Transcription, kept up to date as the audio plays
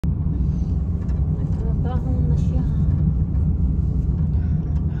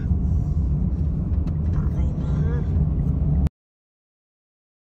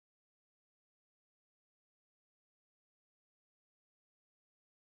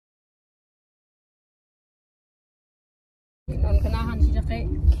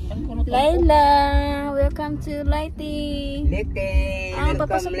Layla, welcome to Lighting.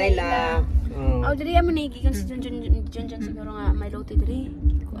 Welcome Layla. Oh, jadi ya meniki kan si Junjun siguro nga may lote diri.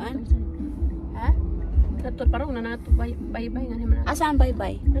 Kuan? Ha? Kato parang nanato bye-bye nga naman. Asaan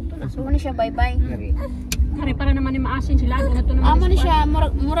bye-bye? Kato na so Ano siya bye-bye? kare para naman ni maasin sila nato naman. Amo ni siya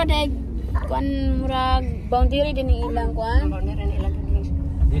mura deg kuan murag boundary din ni ilang kuan.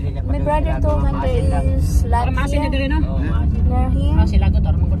 My brother told me there is Para maasin na Latvia diri no. near here. Sila go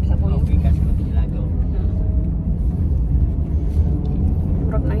tor mangod sa buyo.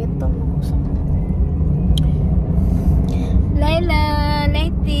 Murag na ito. Layla,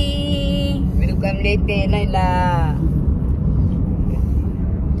 Lighting. Welcome Layla.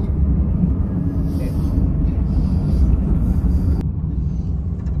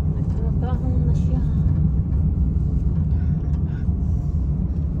 Nagtrabaho na siya.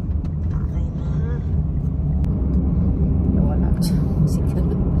 Okay na. Wala siya. Sigal.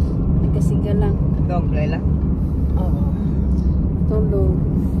 Nagkasigal lang. Dog Layla. Oo. Tulog.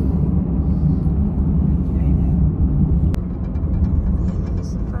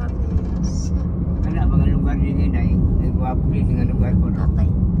 Sa province. Kana mga lugar din ay nagwapo din nga lugar ko. Tatay.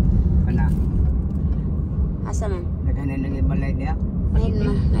 Kana Asa man? nagana nang ibalay niya. Ayun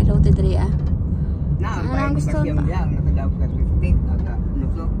na. Nailote diri ah. Na, Ano ang ang gusto gusto mo? niya nakadaw ka stick aga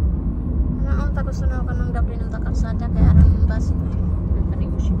nuso. Ano ang gusto na ka ng dapli ng takalsada kay aron basi na.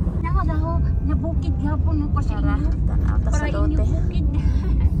 Nako daw nabukid gyapon no kasi Para tanaw ta sa para inyo lote. bukid.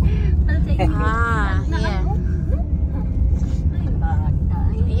 Para sa inyo. Ah, here.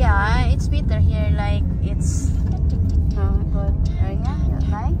 Yeah, it's better here. Like it's good area. You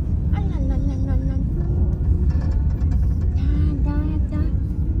like?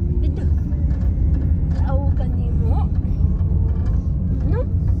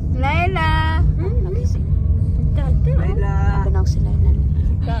 Layla. Nagising. Layla. Banaw si Layla.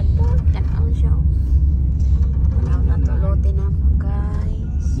 Tanaw siya. Tanaw na to lote na mo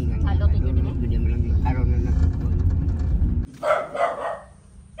guys. Halo din yun eh. Hindi mo lang araw na na.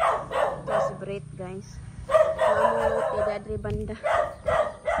 Ito si Brett guys. Mga lote dadri banda.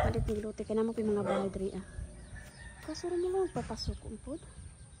 Palit ng lote ka naman ko yung mga bahay dri ah. Kasura mo lang papasok umpod.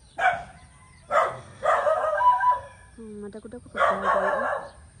 Madago-dago ka bahay ah.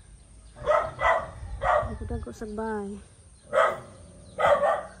 Madago-dago sa bahay.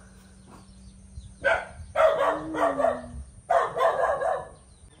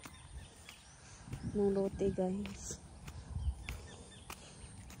 Ng lote guys.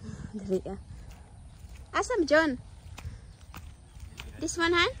 Dali ah. Asam John? This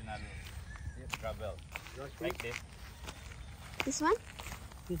one han? This one?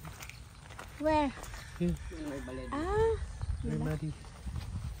 Where? Ah.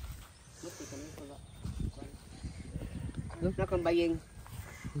 Look na kon baying.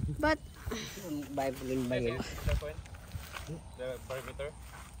 But Bay pulin baying. The perimeter.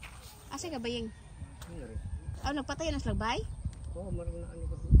 asa ka baying? Oh, nagpatayo na sila bay? Oh, maru na ano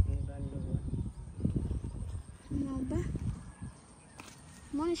ko. Ano ba?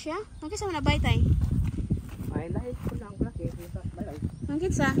 Mo na siya? Ang kisa mo na bay tay? Ay lahi ko lang klase sa balay. Ang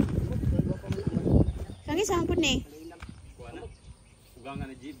kisa? Ang kisa ang pud ni? Kuha na. Ugangan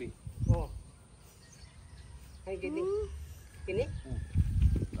na GB. Oh. Ay gini. Kini?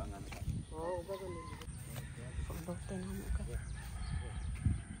 Ugangan siya. Oh, bago ni. Pagbote na mo ka.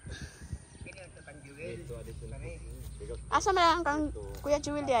 Kini ang tatang Jewel. Ito additional. Asa man kang Kuya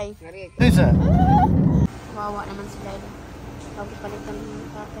Jewel di ay? Ngari. Kawawa naman sila. Bago palitan ng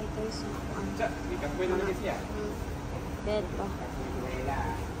tatay guys. Ikaw pwede na siya. Bed pa. Layla.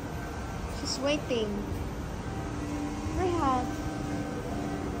 She's waiting. Very hot.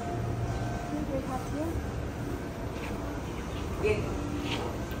 Very hot here.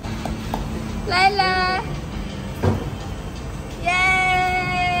 Layla!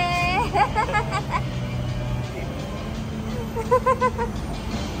 Yay!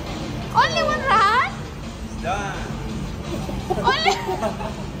 Only one run? It's done.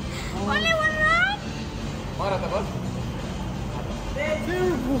 Only one run? Mara ta boss?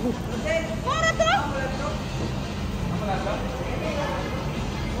 Mara to?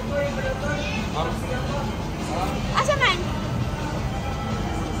 Asa man?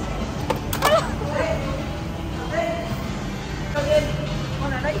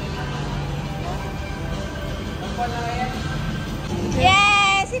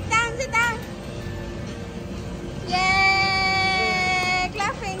 Yay! Sit down, sit down. Yay!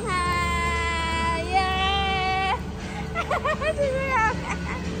 Clapping hand. Yay!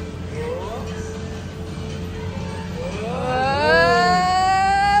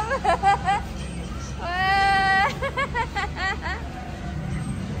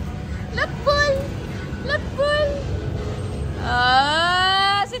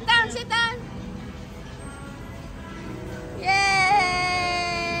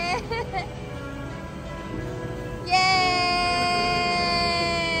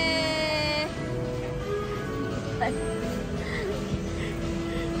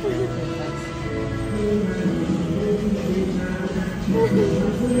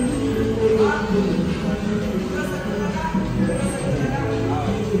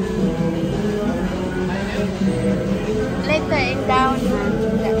 Later and down.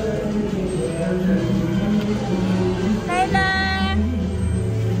 Layla!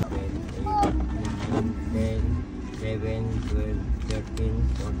 10, 11, 12, 13,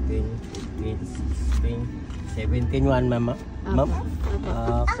 14, 15, 16, 17, 1, mama. Ma'am?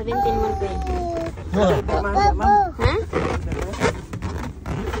 17 mo ko. Ma'am? Ha?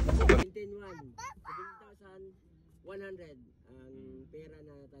 17, 7,100 ang pera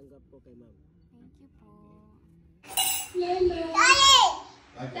na natanggap ko kay ma'am. Thank you po.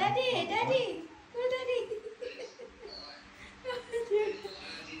 Daddy! Daddy! No, Daddy!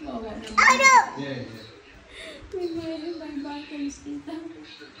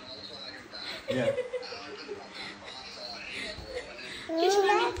 Yeah. Kiss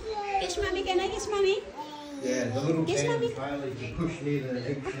mommy. Kiss mommy. Can I kiss mommy? Yeah, the little Kiss mommy. Kylie to push near the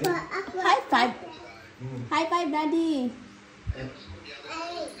eggshell. High five. High five, Daddy.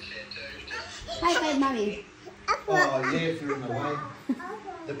 High five, mommy. Oh, yeah, if you're in the way.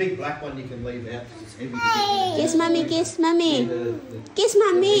 The big black one you can leave out because it's heavy to get Kiss mommy. Kiss mommy. Kiss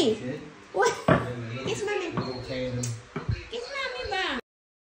mommy. What? Kiss mommy. little tandem. Kiss mommy ba?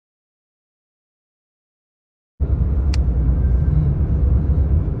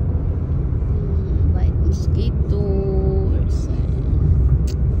 Bite mosquito.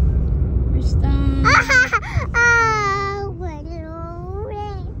 Where's that?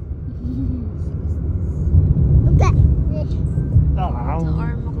 Sa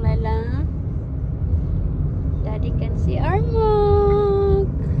armok, Layla. Daddy can see armok.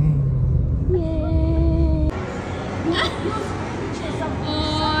 Yay!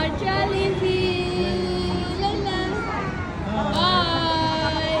 Oh, Jollibee! Layla!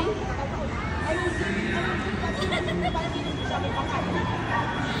 Bye!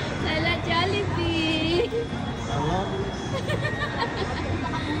 Layla, Jollibee!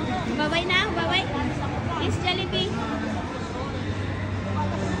 Bye-bye na, bye-bye! Kiss Jollibee!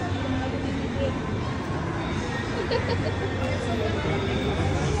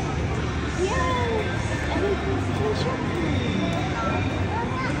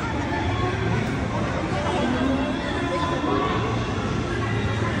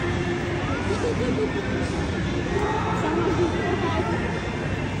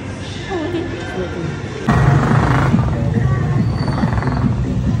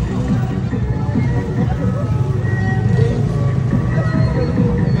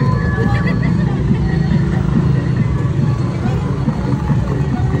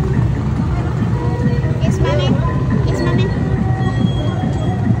 Kiss mommy. Kiss mommy.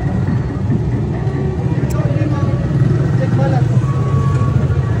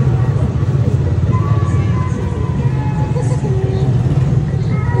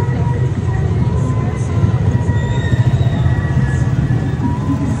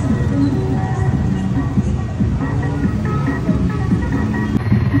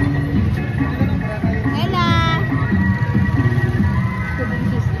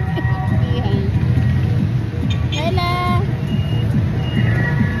 Layla. Layla.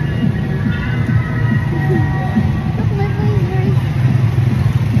 Look, my favorite.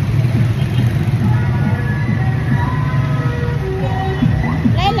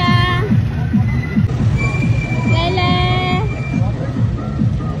 Layla. Layla.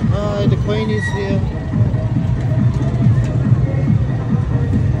 Hi, the queen is here.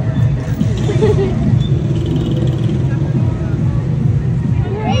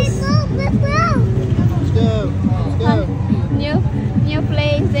 Let's go. Let's go. New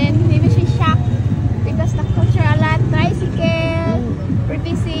place, and maybe she's shocked because the culture a lot tricycle,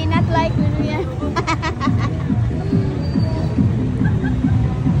 privacy, not like when we are.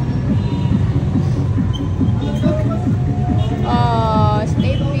 Oh,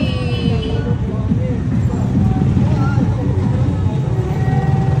 sleepy.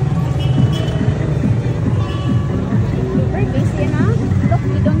 Very busy, no? Look,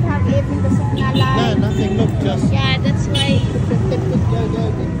 we don't have even the signal No, light. nothing. Look, just Yeah, that's why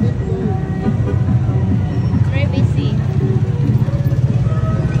go. very busy.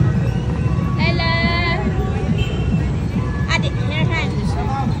 Hello. Adi, your hand.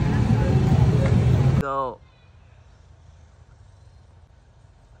 So,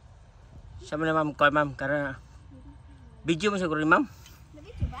 sama na ma'am, call ma'am, karena video mo siguro ni ma'am?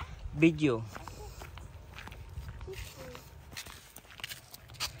 Video.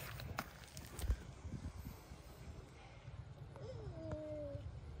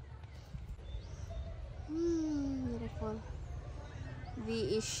 Beautiful.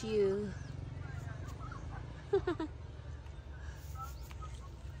 The issue.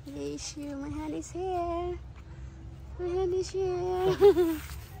 Yes, you. My hand is here. My hand is here.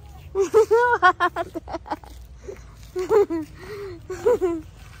 What?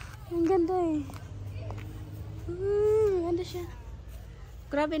 Ang ganda eh. Ganda siya.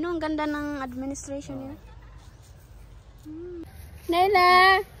 Grabe no, ang ganda ng administration niya.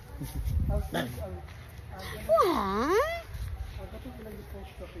 Naila! What?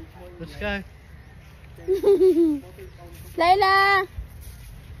 Let's go. Laila!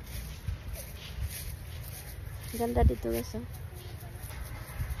 Ganda dito guys. Oh.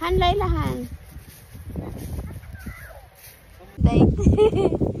 Han, Laila, Han. Day.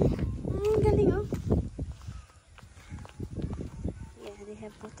 Ang galing oh. Yeah, they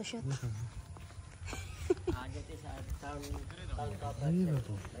have photo shoot.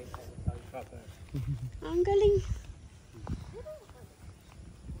 Ang galing.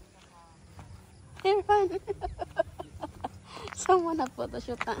 Here, Han. Someone have photo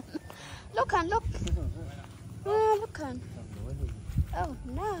shoot. Look, Han, look. Ah, look, Han. Oh,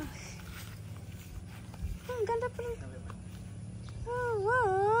 no. Ang ganda pa rin. Oh,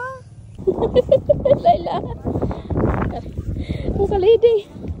 wow. Laila. Ang kaliding.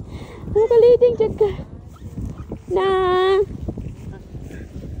 Ang kaliding dyan ka. Na.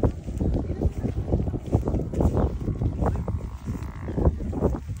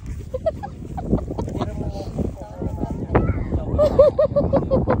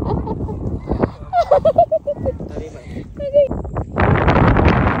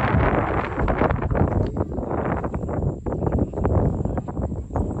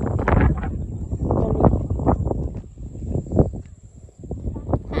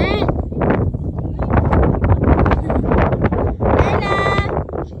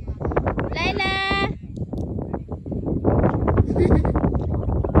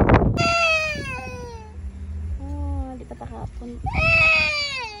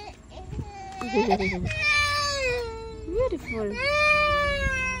 Beautiful.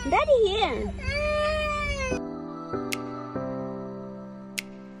 Daddy here.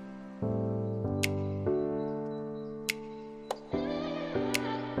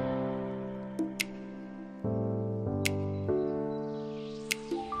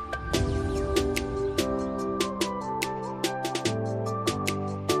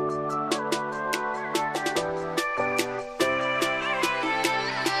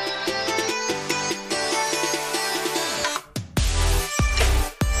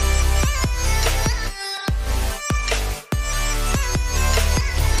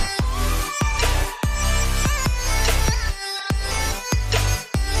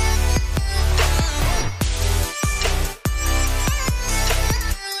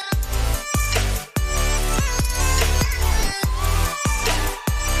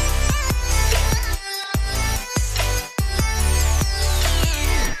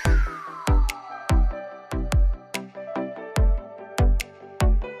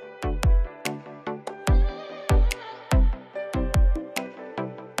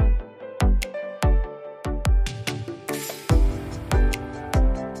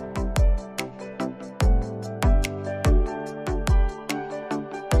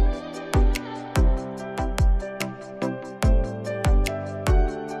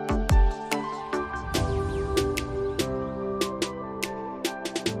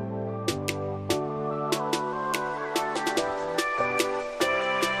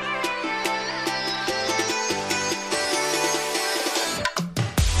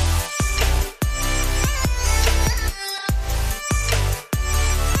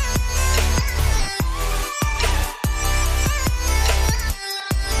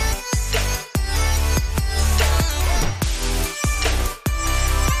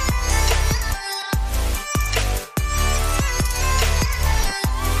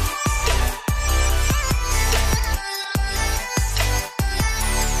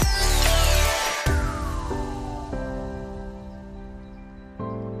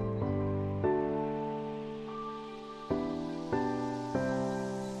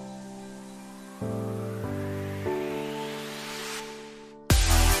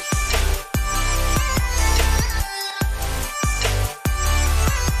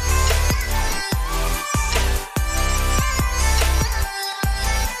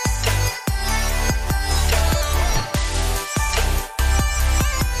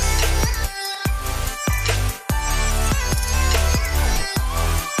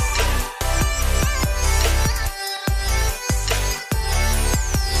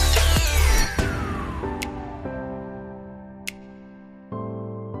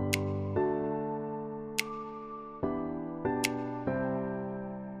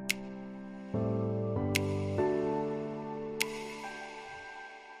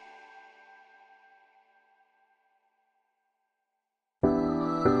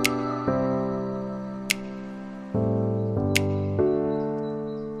 Bye.